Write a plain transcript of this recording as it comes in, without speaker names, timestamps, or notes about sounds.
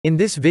In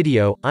this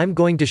video, I'm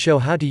going to show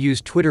how to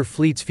use Twitter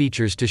Fleets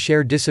features to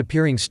share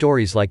disappearing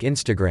stories like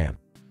Instagram.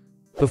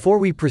 Before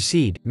we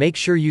proceed, make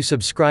sure you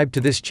subscribe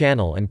to this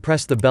channel and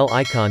press the bell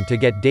icon to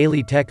get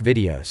daily tech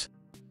videos.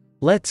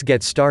 Let's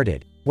get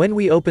started. When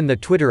we open the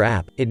Twitter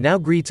app, it now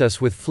greets us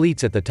with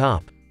Fleets at the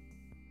top.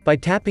 By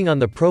tapping on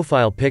the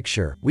profile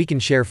picture, we can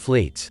share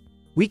Fleets.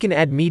 We can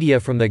add media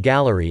from the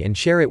gallery and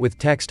share it with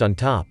text on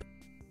top.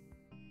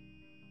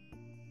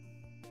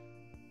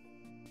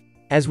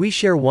 As we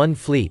share one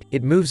fleet,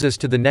 it moves us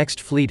to the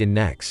next fleet and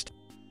next.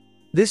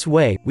 This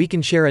way, we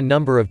can share a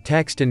number of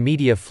text and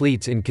media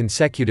fleets in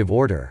consecutive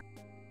order.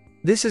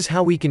 This is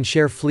how we can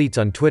share fleets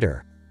on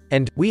Twitter.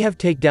 And, we have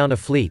take down a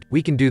fleet,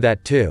 we can do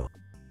that too.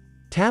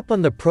 Tap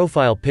on the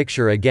profile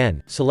picture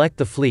again, select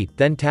the fleet,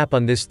 then tap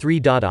on this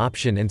three-dot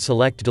option and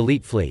select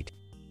Delete Fleet.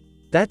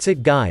 That's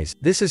it guys,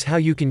 this is how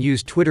you can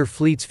use Twitter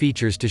Fleets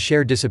features to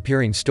share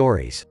disappearing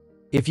stories.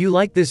 If you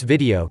like this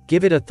video,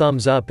 give it a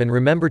thumbs up and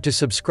remember to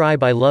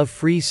subscribe. I love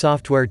free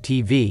software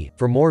TV,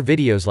 for more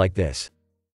videos like this.